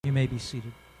You may be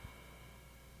seated.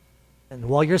 And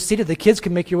while you're seated, the kids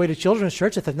can make your way to children's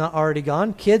church if they've not already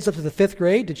gone. Kids up to the 5th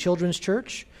grade to children's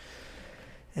church.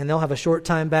 And they'll have a short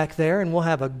time back there, and we'll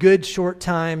have a good short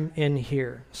time in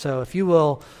here. So if you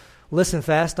will listen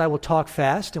fast, I will talk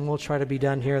fast, and we'll try to be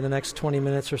done here in the next 20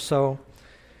 minutes or so.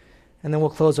 And then we'll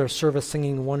close our service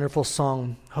singing the wonderful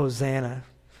song, Hosanna.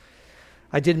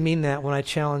 I did mean that when I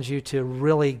challenged you to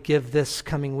really give this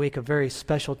coming week a very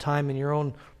special time in your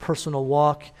own personal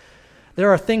walk. There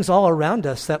are things all around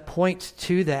us that point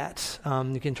to that.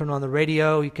 You can turn on the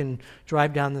radio, you can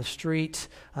drive down the street.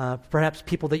 Perhaps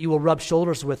people that you will rub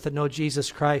shoulders with that know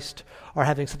Jesus Christ are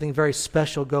having something very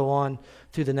special go on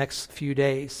through the next few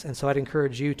days. And so I'd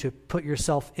encourage you to put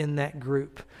yourself in that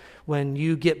group. When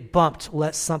you get bumped,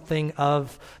 let something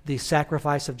of the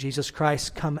sacrifice of Jesus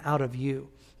Christ come out of you,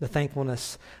 the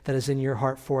thankfulness that is in your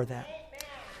heart for that.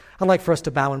 I'd like for us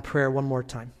to bow in prayer one more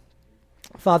time.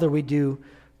 Father, we do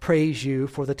praise you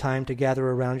for the time to gather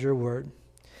around your word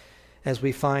as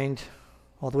we find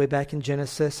all the way back in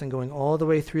Genesis and going all the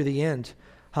way through the end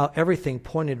how everything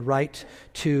pointed right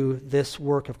to this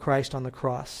work of Christ on the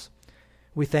cross.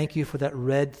 We thank you for that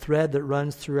red thread that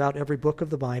runs throughout every book of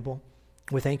the Bible.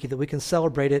 We thank you that we can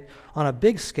celebrate it on a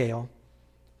big scale,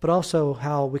 but also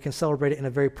how we can celebrate it in a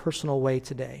very personal way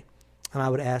today. And I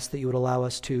would ask that you would allow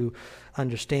us to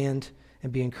understand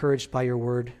and be encouraged by your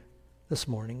word this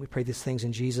morning. We pray these things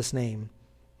in Jesus' name.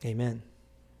 Amen.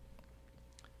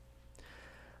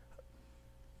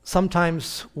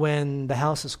 Sometimes when the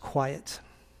house is quiet,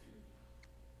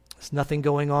 there's nothing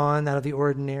going on out of the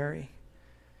ordinary.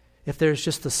 If there's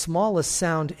just the smallest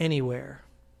sound anywhere,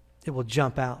 it will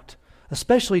jump out.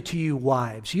 Especially to you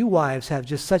wives. You wives have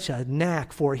just such a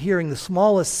knack for hearing the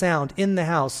smallest sound in the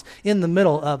house in the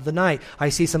middle of the night. I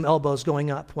see some elbows going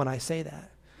up when I say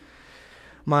that.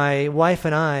 My wife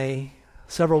and I,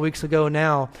 several weeks ago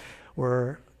now,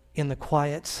 were in the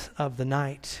quiet of the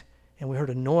night, and we heard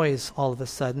a noise all of a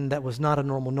sudden that was not a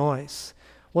normal noise.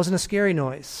 It wasn't a scary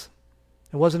noise.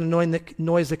 It wasn't a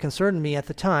noise that concerned me at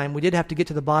the time. We did have to get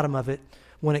to the bottom of it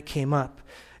when it came up.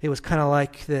 It was kind of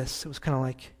like this. It was kind of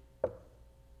like...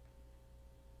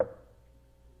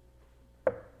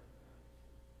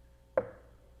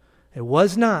 It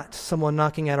was not someone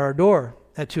knocking at our door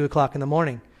at 2 o'clock in the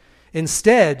morning.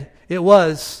 Instead, it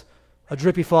was a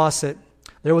drippy faucet.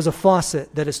 There was a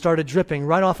faucet that had started dripping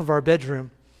right off of our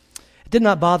bedroom. It did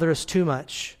not bother us too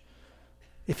much.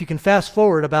 If you can fast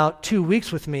forward about 2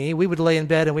 weeks with me, we would lay in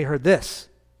bed and we heard this.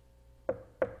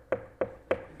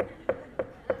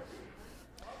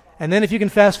 And then if you can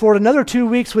fast forward another 2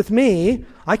 weeks with me,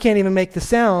 I can't even make the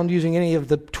sound using any of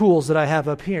the tools that I have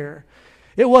up here.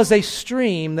 It was a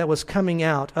stream that was coming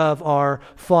out of our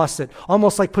faucet,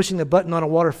 almost like pushing the button on a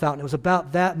water fountain. It was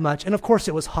about that much. And of course,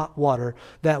 it was hot water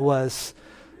that was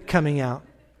coming out.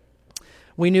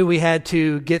 We knew we had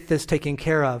to get this taken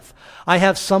care of. I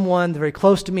have someone very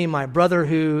close to me, my brother,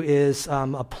 who is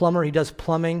a plumber. He does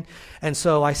plumbing. And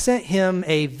so I sent him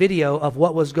a video of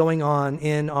what was going on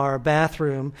in our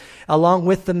bathroom, along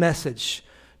with the message.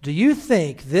 Do you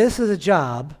think this is a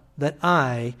job that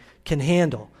I can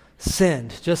handle?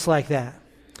 Send, just like that.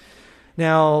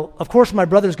 Now, of course, my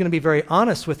brother's going to be very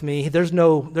honest with me. There's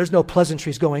no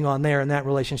pleasantries going on there in that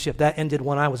relationship. That ended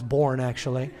when I was born,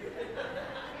 actually.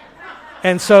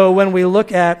 And so when we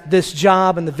look at this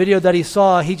job and the video that he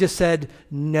saw, he just said,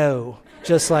 no,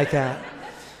 just like that.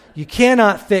 You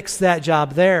cannot fix that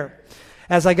job there.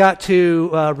 As I got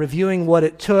to reviewing what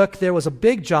it took, there was a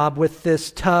big job with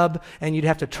this tub, and you'd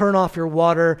have to turn off your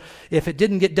water. If it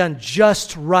didn't get done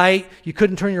just right, you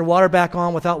couldn't turn your water back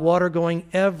on without water going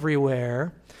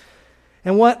everywhere.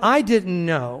 And what I didn't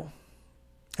know,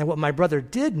 and what my brother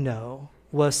did know,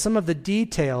 was some of the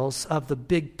details of the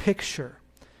big picture.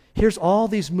 Here's all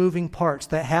these moving parts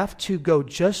that have to go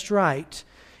just right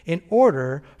in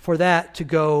order for that to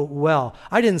go well.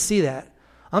 I didn't see that.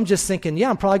 I'm just thinking, yeah,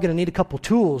 I'm probably going to need a couple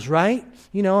tools, right?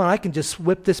 You know, and I can just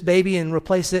whip this baby and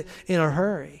replace it in a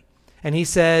hurry. And he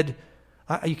said,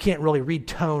 you can't really read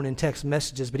tone in text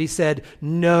messages, but he said,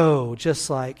 no, just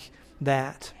like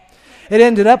that. It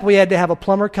ended up we had to have a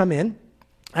plumber come in,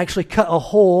 actually cut a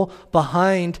hole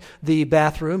behind the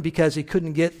bathroom because he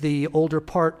couldn't get the older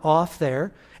part off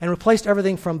there, and replaced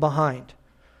everything from behind.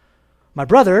 My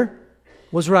brother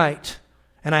was right.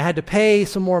 And I had to pay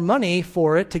some more money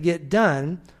for it to get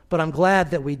done, but I'm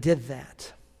glad that we did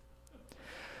that.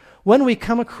 When we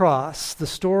come across the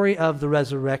story of the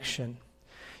resurrection,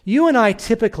 you and I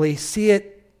typically see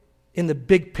it in the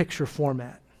big picture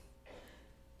format.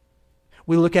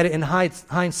 We look at it in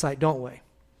hindsight, don't we?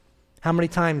 How many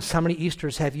times, how many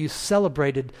Easters have you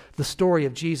celebrated the story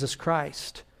of Jesus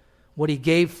Christ? what he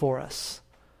gave for us,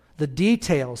 the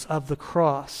details of the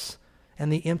cross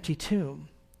and the empty tomb.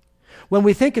 When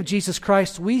we think of Jesus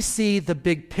Christ, we see the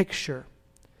big picture.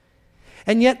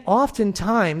 And yet,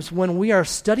 oftentimes, when we are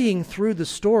studying through the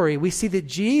story, we see that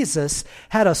Jesus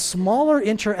had a smaller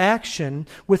interaction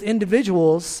with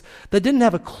individuals that didn't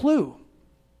have a clue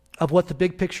of what the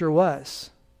big picture was.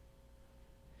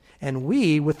 And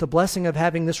we, with the blessing of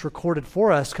having this recorded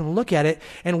for us, can look at it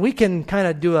and we can kind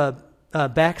of do a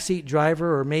backseat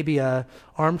driver or maybe a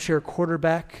armchair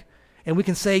quarterback, and we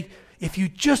can say, if you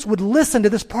just would listen to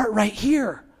this part right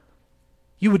here,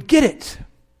 you would get it.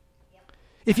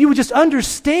 If you would just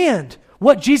understand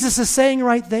what Jesus is saying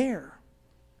right there.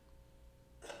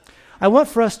 I want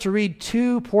for us to read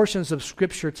two portions of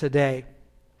Scripture today.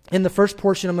 In the first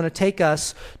portion, I'm going to take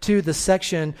us to the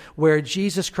section where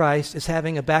Jesus Christ is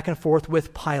having a back and forth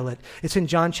with Pilate. It's in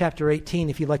John chapter 18,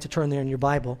 if you'd like to turn there in your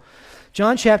Bible.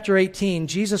 John chapter 18,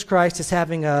 Jesus Christ is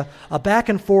having a back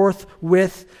and forth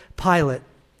with Pilate.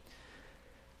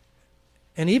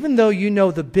 And even though you know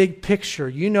the big picture,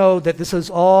 you know that this is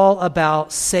all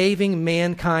about saving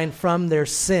mankind from their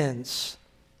sins,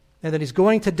 and that he's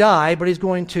going to die, but he's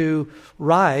going to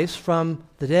rise from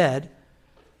the dead,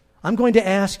 I'm going to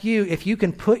ask you if you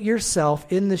can put yourself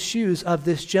in the shoes of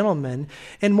this gentleman,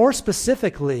 and more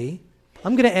specifically,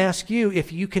 I'm going to ask you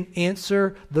if you can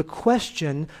answer the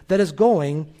question that is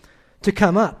going to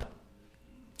come up.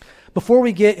 Before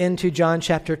we get into John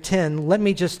chapter 10, let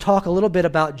me just talk a little bit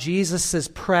about Jesus'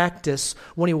 practice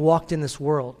when he walked in this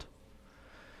world.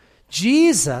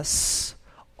 Jesus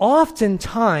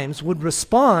oftentimes would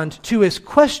respond to his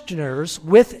questioners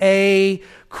with a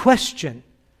question.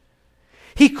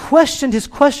 He questioned his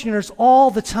questioners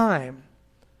all the time.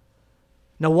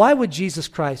 Now, why would Jesus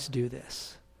Christ do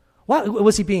this? Why,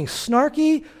 was he being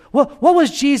snarky? What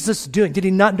was Jesus doing? Did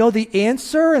he not know the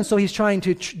answer, and so he's trying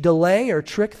to delay or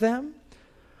trick them?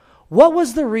 What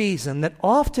was the reason that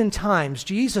oftentimes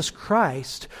Jesus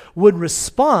Christ would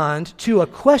respond to a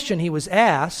question he was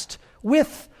asked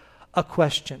with a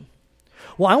question?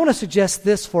 Well, I want to suggest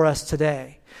this for us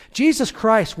today. Jesus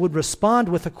Christ would respond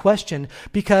with a question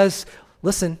because,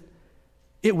 listen,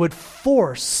 it would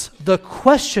force the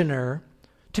questioner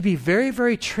to be very,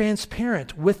 very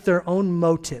transparent with their own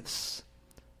motives.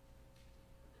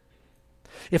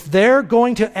 If they're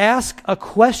going to ask a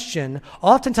question,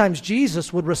 oftentimes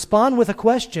Jesus would respond with a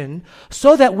question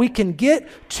so that we can get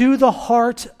to the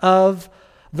heart of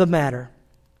the matter.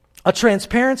 A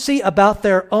transparency about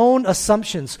their own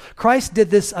assumptions. Christ did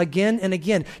this again and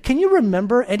again. Can you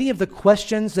remember any of the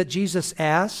questions that Jesus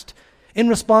asked in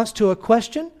response to a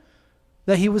question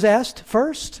that he was asked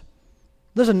first?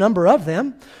 There's a number of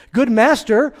them. Good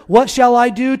master, what shall I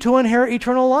do to inherit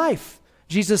eternal life?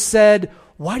 Jesus said,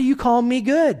 why do you call me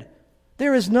good?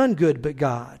 There is none good but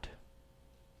God.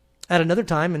 At another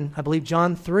time, in I believe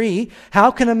John 3, how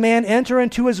can a man enter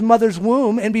into his mother's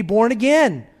womb and be born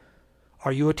again?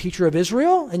 Are you a teacher of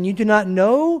Israel and you do not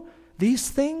know these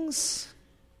things?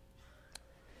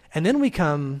 And then we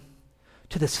come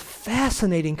to this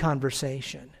fascinating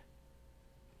conversation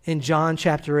in John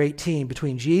chapter 18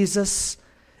 between Jesus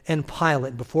and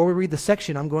Pilate. Before we read the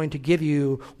section, I'm going to give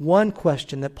you one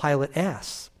question that Pilate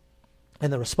asks.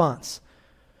 And the response,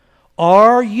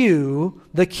 are you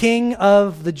the king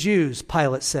of the Jews?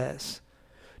 Pilate says.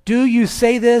 Do you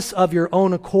say this of your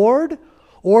own accord,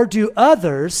 or do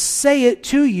others say it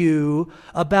to you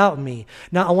about me?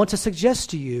 Now, I want to suggest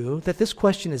to you that this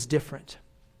question is different.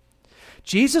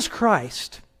 Jesus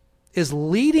Christ is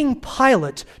leading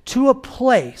Pilate to a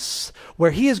place where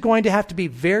he is going to have to be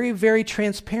very, very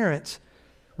transparent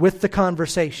with the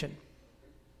conversation.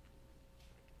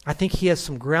 I think he has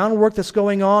some groundwork that's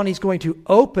going on. He's going to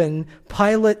open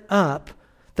Pilate up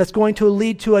that's going to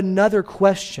lead to another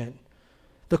question.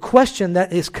 The question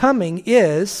that is coming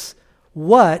is,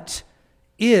 what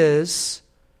is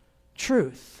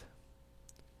truth?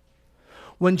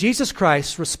 When Jesus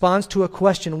Christ responds to a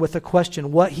question with a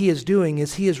question, what he is doing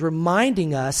is he is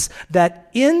reminding us that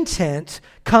intent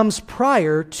comes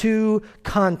prior to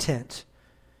content.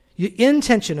 The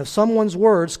intention of someone's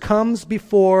words comes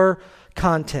before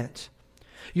content.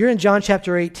 You're in John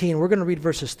chapter 18. We're going to read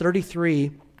verses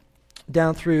 33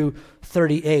 down through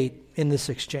 38 in this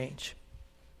exchange.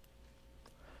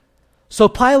 So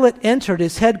Pilate entered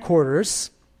his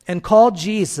headquarters and called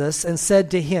Jesus and said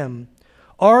to him,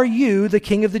 are you the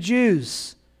king of the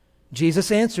Jews?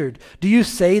 Jesus answered, do you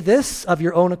say this of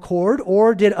your own accord,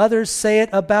 or did others say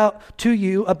it to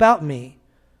you about me?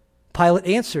 Pilate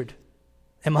answered,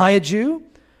 am I a Jew?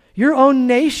 Your own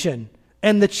nation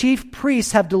and the chief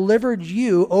priests have delivered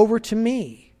you over to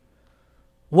me.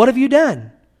 What have you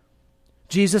done?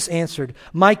 Jesus answered,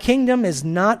 "My kingdom is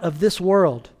not of this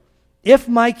world. If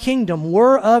my kingdom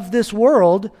were of this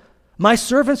world, my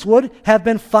servants would have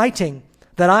been fighting,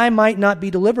 that I might not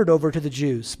be delivered over to the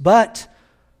Jews. But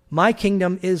my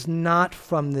kingdom is not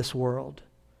from this world."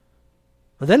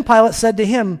 Then Pilate said to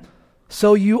him,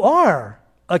 "So you are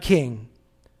a king?"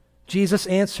 Jesus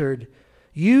answered,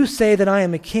 "You say that I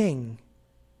am a king.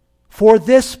 For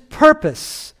this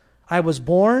purpose I was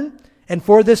born, and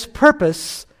for this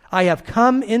purpose I have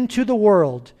come into the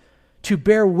world, to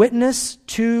bear witness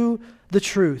to the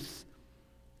truth.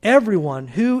 Everyone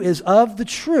who is of the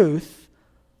truth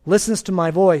listens to my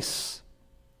voice."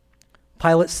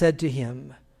 Pilate said to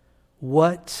him,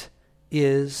 "What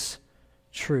is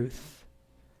truth?"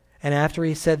 And after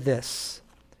he said this,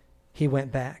 he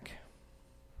went back.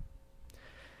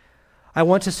 I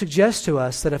want to suggest to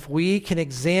us that if we can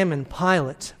examine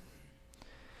Pilate,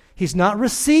 he's not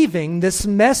receiving this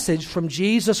message from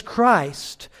Jesus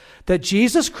Christ, that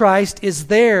Jesus Christ is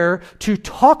there to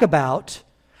talk about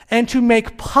and to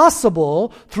make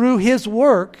possible through his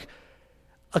work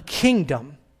a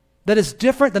kingdom that is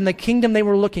different than the kingdom they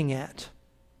were looking at.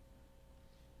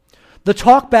 The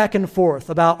talk back and forth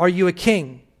about, are you a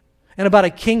king? And about a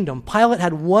kingdom. Pilate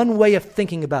had one way of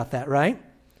thinking about that, right?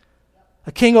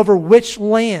 A king over which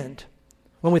land?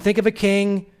 When we think of a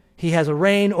king, he has a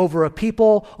reign over a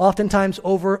people, oftentimes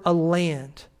over a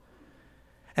land.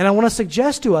 And I want to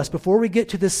suggest to us, before we get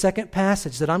to this second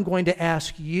passage, that I'm going to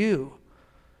ask you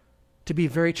to be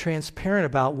very transparent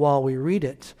about while we read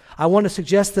it. I want to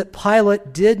suggest that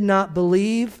Pilate did not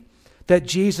believe that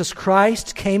Jesus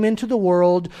Christ came into the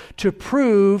world to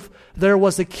prove there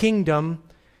was a kingdom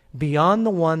beyond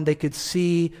the one they could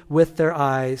see with their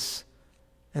eyes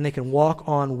and they can walk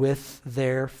on with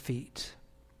their feet.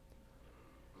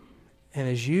 And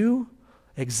as you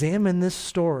examine this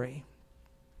story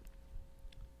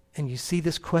and you see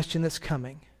this question that's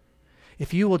coming,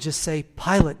 if you will just say,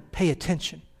 Pilate, pay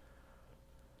attention.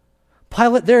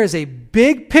 Pilate, there is a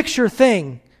big picture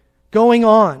thing going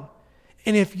on.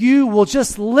 And if you will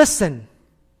just listen,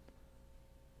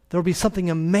 there will be something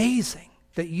amazing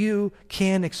that you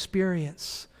can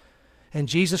experience. And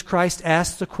Jesus Christ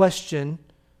asks the question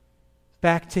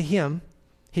back to him.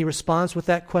 He responds with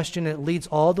that question, and it leads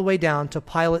all the way down to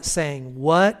Pilate saying,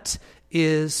 "What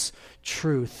is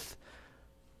truth?"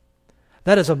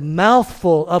 That is a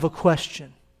mouthful of a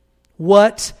question.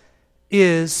 What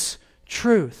is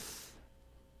truth?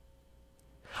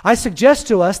 I suggest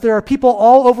to us there are people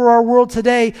all over our world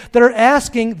today that are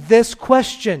asking this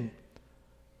question.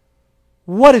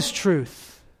 What is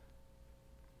truth?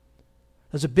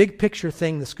 There's a big picture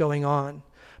thing that's going on.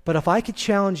 But if I could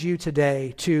challenge you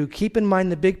today to keep in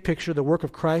mind the big picture, the work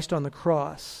of Christ on the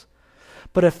cross,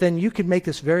 but if then you could make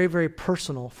this very, very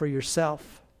personal for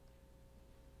yourself.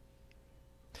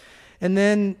 And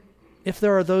then if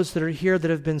there are those that are here that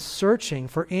have been searching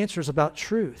for answers about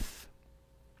truth,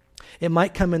 it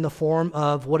might come in the form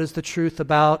of, what is the truth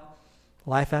about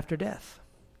life after death?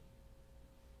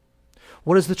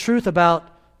 What is the truth about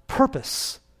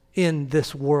purpose in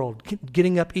this world?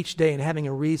 Getting up each day and having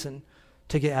a reason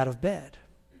to get out of bed.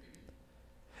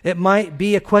 It might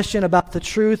be a question about the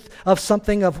truth of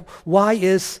something of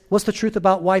what's the truth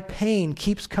about why pain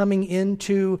keeps coming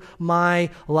into my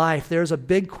life? There's a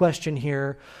big question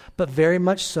here, but very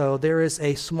much so, there is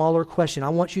a smaller question. I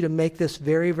want you to make this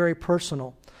very, very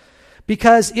personal.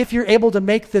 Because if you're able to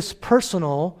make this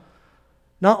personal,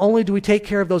 not only do we take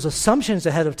care of those assumptions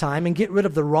ahead of time and get rid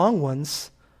of the wrong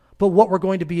ones, but what we're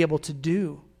going to be able to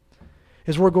do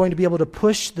is we're going to be able to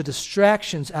push the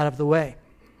distractions out of the way.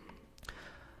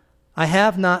 I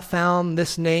have not found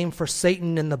this name for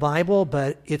Satan in the Bible,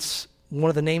 but it's one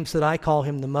of the names that I call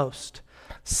him the most.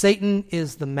 Satan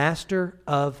is the master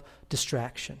of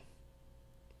distraction.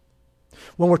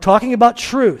 When we're talking about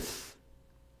truth,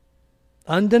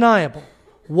 undeniable,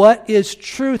 what is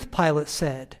truth, Pilate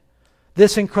said?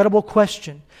 This incredible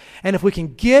question. And if we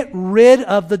can get rid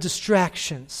of the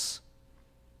distractions,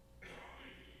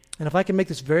 and if I can make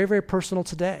this very, very personal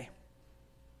today,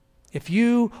 if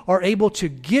you are able to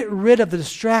get rid of the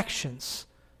distractions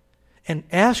and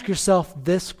ask yourself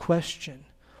this question,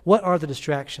 what are the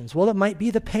distractions? Well, it might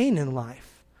be the pain in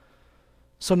life.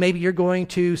 So maybe you're going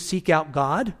to seek out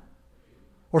God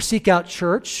or seek out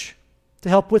church to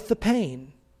help with the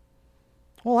pain.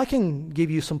 Well, I can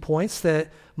give you some points that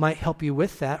might help you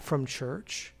with that from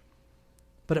church,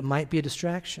 but it might be a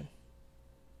distraction.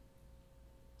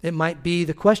 It might be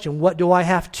the question, what do I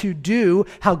have to do?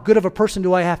 How good of a person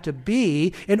do I have to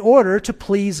be in order to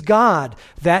please God?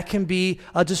 That can be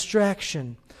a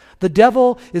distraction. The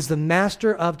devil is the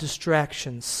master of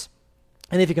distractions.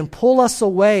 And if he can pull us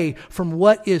away from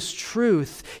what is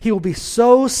truth, he will be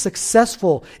so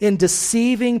successful in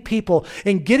deceiving people,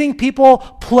 in getting people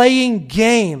playing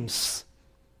games,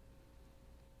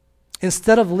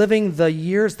 instead of living the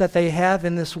years that they have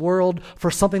in this world for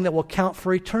something that will count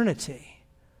for eternity.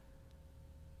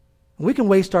 We can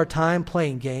waste our time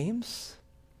playing games.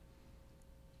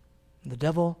 The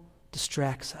devil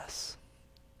distracts us.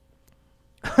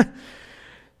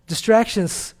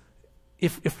 Distractions,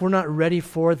 if we're not ready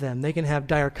for them, they can have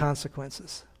dire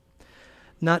consequences.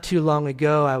 Not too long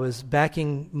ago, I was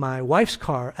backing my wife's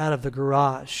car out of the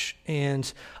garage,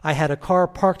 and I had a car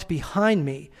parked behind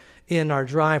me in our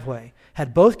driveway.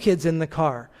 Had both kids in the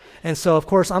car. And so, of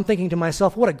course, I'm thinking to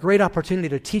myself, what a great opportunity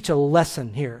to teach a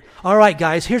lesson here. All right,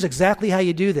 guys, here's exactly how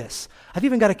you do this. I've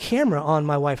even got a camera on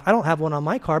my wife. I don't have one on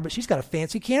my car, but she's got a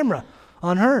fancy camera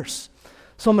on hers.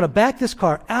 So I'm going to back this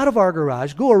car out of our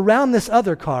garage, go around this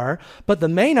other car, but the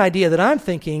main idea that I'm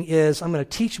thinking is I'm going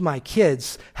to teach my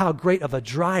kids how great of a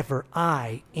driver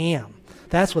I am.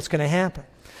 That's what's going to happen.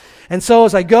 And so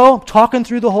as I go, talking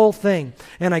through the whole thing,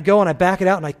 and I go and I back it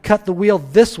out and I cut the wheel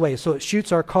this way so it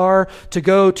shoots our car to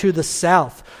go to the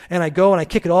south. And I go and I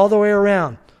kick it all the way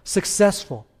around.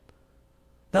 Successful.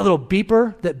 That little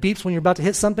beeper that beeps when you're about to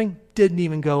hit something didn't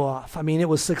even go off. I mean, it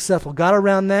was successful. Got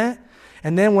around that.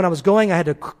 And then when I was going, I had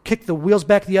to kick the wheels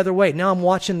back the other way. Now I'm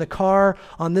watching the car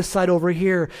on this side over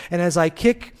here. And as I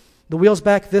kick the wheels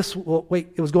back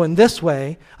it was going this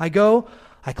way.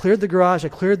 I cleared the garage, I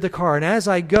cleared the car. And as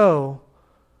I go,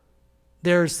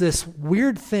 there's this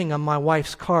weird thing on my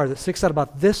wife's car that sticks out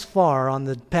about this far on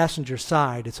the passenger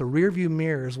side. It's a rear view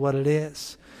mirror is what it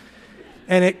is.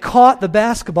 And it caught the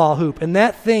basketball hoop. And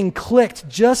that thing clicked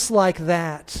just like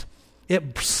that.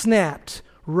 It snapped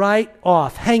right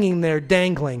off, hanging there,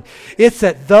 dangling. It's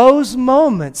at those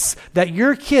moments that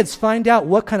your kids find out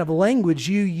what kind of language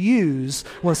you use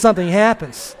when something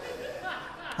happens.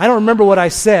 I don't remember what I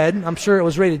said. I'm sure it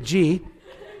was rated G.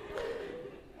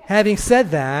 Having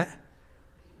said that,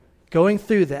 going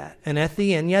through that, and at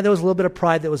the end, there was a little bit of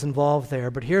pride that was involved there,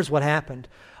 but here's what happened.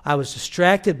 I was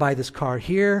distracted by this car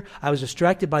here. I was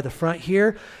distracted by the front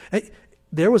here.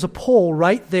 There was a pole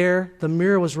right there. The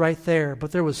mirror was right there.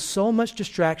 But there was so much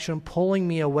distraction pulling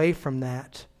me away from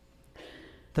that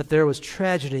there was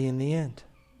tragedy in the end.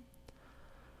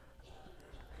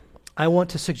 I want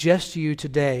to suggest to you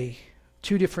today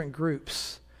two different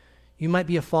groups. You might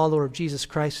be a follower of Jesus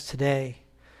Christ today,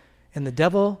 and the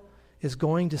devil is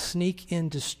going to sneak in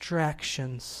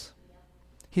distractions.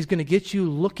 He's going to get you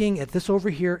looking at this over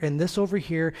here and this over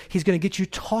here. He's going to get you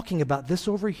talking about this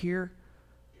over here.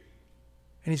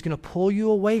 And he's going to pull you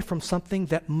away from something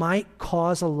that might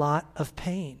cause a lot of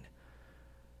pain.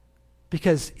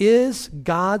 Because is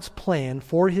God's plan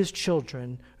for his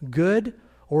children good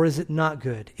or is it not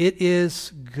good? It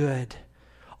is good.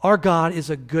 Our God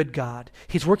is a good God.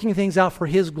 He's working things out for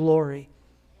his glory.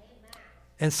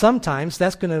 And sometimes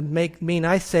that's going to mean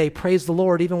I say, praise the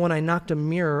Lord, even when I knocked a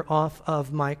mirror off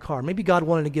of my car. Maybe God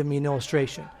wanted to give me an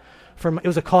illustration. It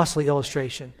was a costly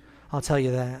illustration, I'll tell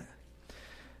you that.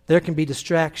 There can be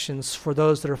distractions for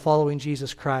those that are following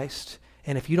Jesus Christ.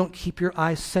 And if you don't keep your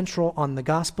eyes central on the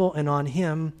gospel and on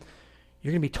him,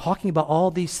 you're going to be talking about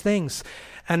all these things.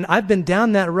 And I've been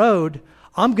down that road.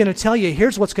 I'm going to tell you,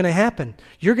 here's what's going to happen.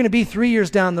 You're going to be 3 years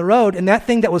down the road, and that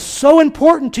thing that was so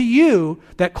important to you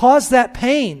that caused that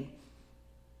pain,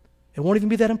 it won't even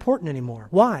be that important anymore.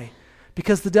 Why?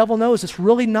 Because the devil knows it's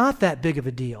really not that big of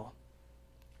a deal.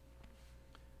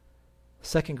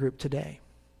 Second group today.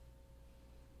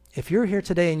 If you're here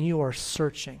today and you are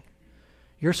searching,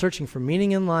 you're searching for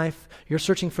meaning in life, you're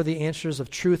searching for the answers of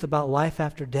truth about life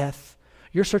after death,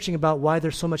 you're searching about why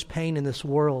there's so much pain in this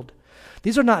world,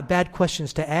 these are not bad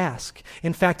questions to ask.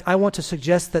 In fact, I want to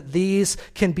suggest that these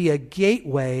can be a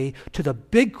gateway to the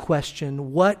big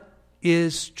question, what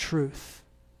is truth?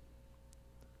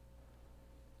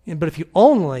 But if you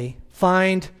only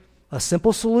find a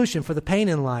simple solution for the pain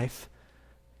in life,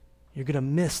 you're going to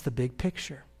miss the big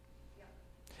picture.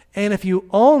 And if you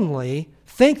only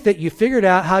think that you figured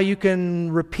out how you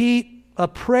can repeat a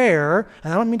prayer,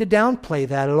 and I don't mean to downplay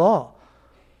that at all.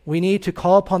 We need to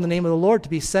call upon the name of the Lord to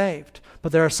be saved.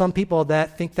 But there are some people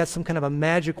that think that's some kind of a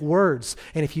magic words.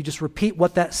 And if you just repeat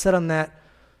what that said on that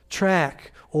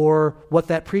track, or what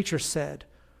that preacher said,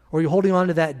 or you're holding on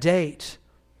to that date,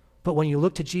 but when you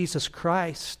look to Jesus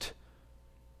Christ,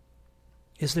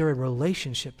 is there a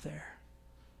relationship there?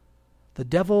 The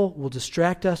devil will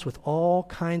distract us with all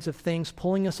kinds of things,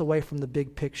 pulling us away from the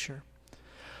big picture.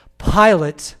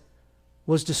 Pilate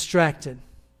was distracted.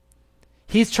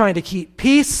 He's trying to keep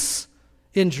peace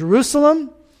in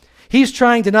Jerusalem. He's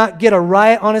trying to not get a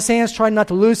riot on his hands, trying not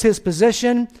to lose his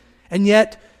position. And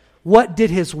yet, what did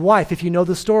his wife, if you know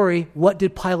the story, what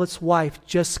did Pilate's wife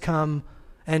just come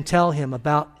and tell him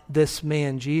about this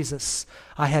man, Jesus?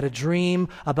 I had a dream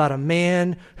about a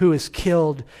man who is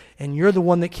killed, and you're the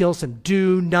one that kills him.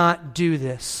 Do not do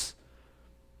this.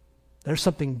 There's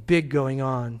something big going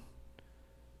on.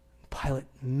 Pilate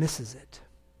misses it.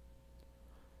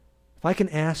 If I can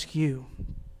ask you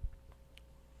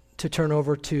to turn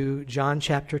over to John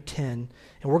chapter 10,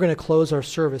 and we're going to close our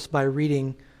service by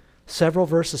reading several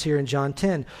verses here in John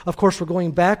 10. Of course, we're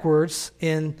going backwards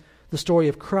in the story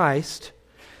of Christ.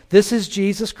 This is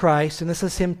Jesus Christ, and this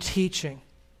is him teaching.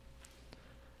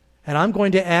 And I'm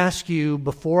going to ask you,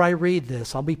 before I read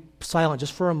this, I'll be silent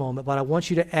just for a moment, but I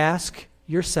want you to ask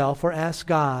yourself or ask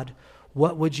God,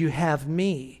 what would you have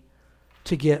me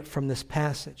to get from this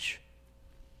passage?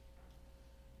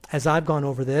 As I've gone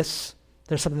over this,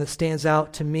 there's something that stands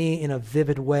out to me in a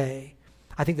vivid way.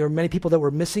 I think there are many people that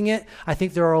were missing it. I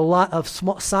think there are a lot of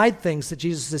small side things that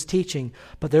Jesus is teaching,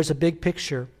 but there's a big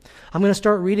picture. I'm going to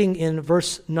start reading in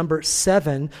verse number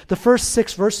 7. The first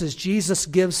 6 verses, Jesus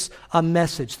gives a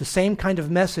message, the same kind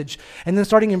of message. And then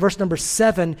starting in verse number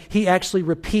 7, he actually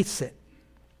repeats it.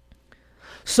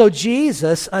 So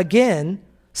Jesus again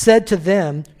said to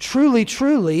them, "Truly,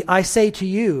 truly, I say to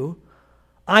you,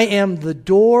 I am the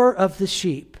door of the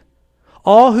sheep.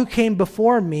 All who came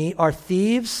before me are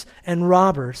thieves and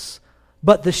robbers,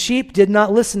 but the sheep did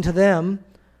not listen to them.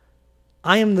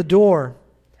 I am the door.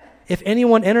 If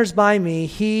anyone enters by me,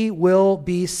 he will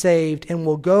be saved and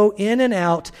will go in and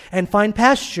out and find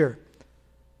pasture.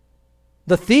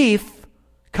 The thief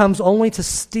comes only to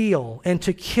steal and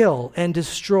to kill and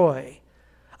destroy.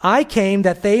 I came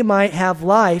that they might have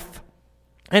life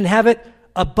and have it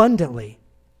abundantly.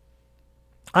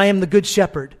 I am the good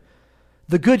shepherd.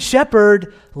 The good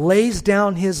shepherd lays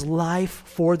down his life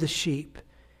for the sheep.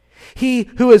 He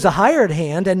who is a hired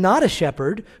hand and not a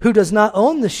shepherd, who does not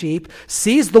own the sheep,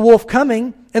 sees the wolf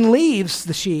coming and leaves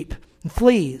the sheep and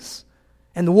flees.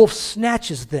 And the wolf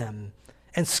snatches them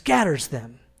and scatters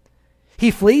them. He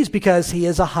flees because he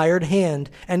is a hired hand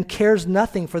and cares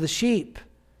nothing for the sheep.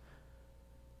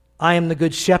 I am the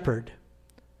good shepherd.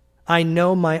 I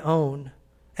know my own,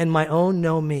 and my own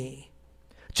know me.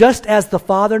 Just as the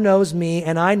Father knows me,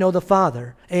 and I know the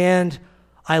Father, and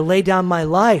I lay down my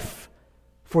life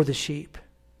for the sheep.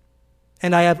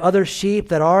 And I have other sheep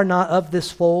that are not of this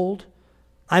fold.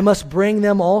 I must bring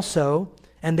them also,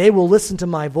 and they will listen to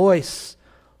my voice.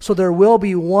 So there will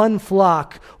be one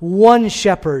flock, one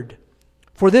shepherd.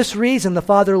 For this reason the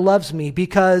Father loves me,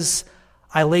 because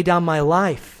I lay down my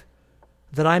life,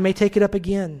 that I may take it up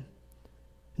again.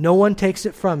 No one takes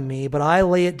it from me, but I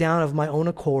lay it down of my own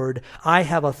accord. I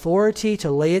have authority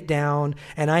to lay it down,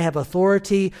 and I have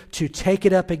authority to take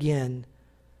it up again.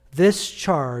 This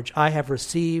charge I have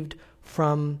received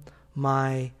from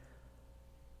my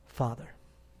Father."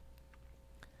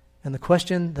 And the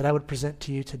question that I would present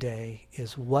to you today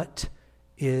is, what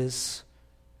is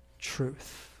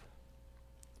truth?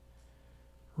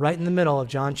 Right in the middle of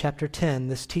John chapter 10,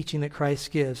 this teaching that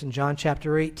Christ gives. In John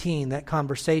chapter 18, that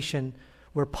conversation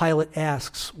where Pilate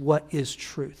asks, what is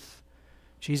truth?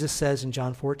 Jesus says in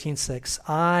John 14:6,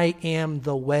 I am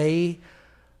the way,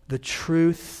 the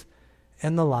truth,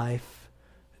 and the life.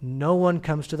 No one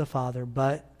comes to the Father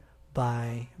but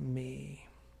by me.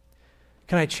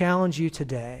 Can I challenge you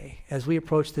today, as we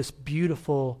approach this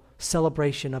beautiful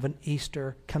celebration of an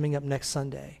Easter coming up next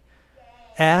Sunday,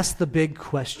 ask the big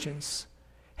questions.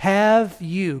 Have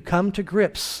you come to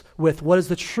grips with what is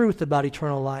the truth about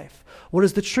eternal life? What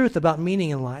is the truth about meaning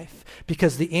in life?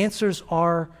 Because the answers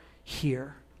are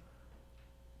here.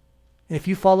 And if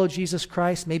you follow Jesus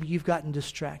Christ, maybe you've gotten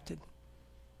distracted.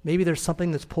 Maybe there's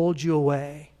something that's pulled you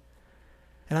away.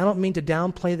 And I don't mean to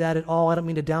downplay that at all. I don't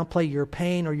mean to downplay your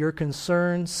pain or your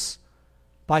concerns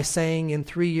by saying in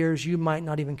 3 years you might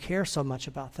not even care so much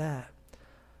about that.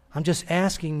 I'm just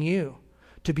asking you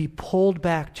to be pulled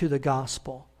back to the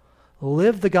gospel.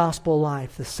 Live the gospel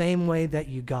life the same way that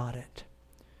you got it.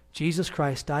 Jesus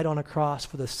Christ died on a cross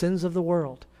for the sins of the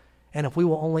world. And if we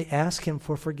will only ask him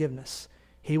for forgiveness,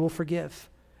 he will forgive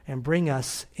and bring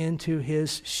us into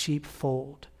his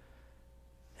sheepfold.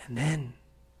 And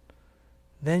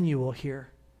then you will hear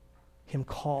him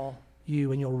call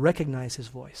you and you'll recognize his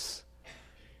voice.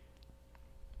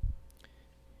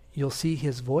 You'll see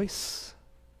his voice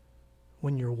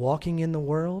when you're walking in the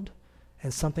world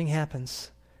and something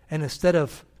happens. And instead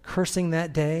of cursing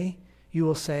that day, you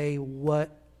will say, what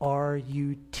are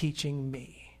you teaching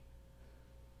me?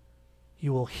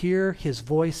 You will hear his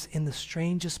voice in the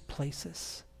strangest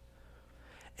places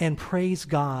and praise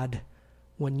God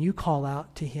when you call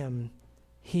out to him,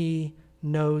 he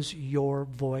knows your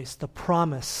voice. The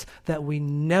promise that we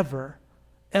never,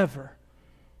 ever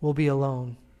will be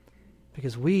alone,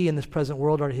 because we in this present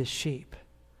world are his sheep,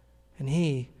 and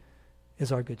he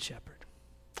is our good shepherd.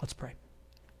 Let's pray.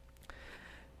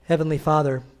 Heavenly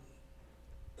Father,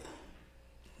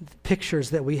 the pictures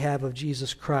that we have of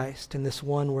Jesus Christ, and this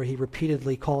one where he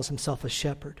repeatedly calls himself a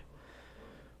shepherd,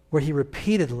 where he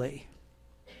repeatedly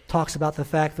talks about the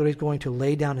fact that he's going to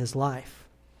lay down his life.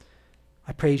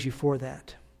 I praise you for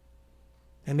that.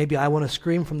 And maybe I want to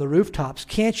scream from the rooftops,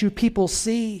 can't you people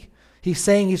see? He's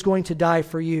saying he's going to die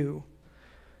for you.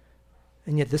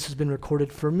 And yet this has been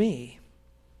recorded for me.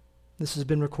 This has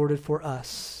been recorded for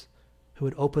us who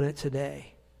would open it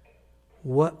today.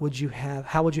 What would you have?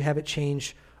 How would you have it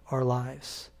change our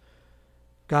lives?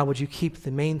 God, would you keep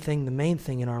the main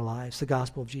thing in our lives, the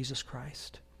gospel of Jesus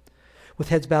Christ? With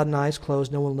heads bowed and eyes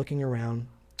closed, no one looking around.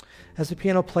 As the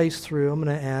piano plays through, I'm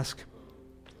going to ask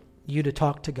you to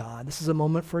talk to God. This is a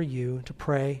moment for you to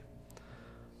pray.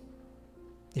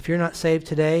 If you're not saved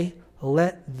today,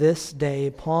 let this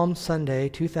day, Palm Sunday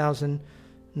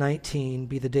 2019,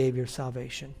 be the day of your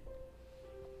salvation.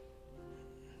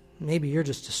 Maybe you're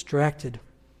just distracted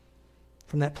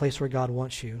from that place where God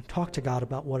wants you. Talk to God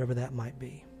about whatever that might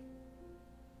be.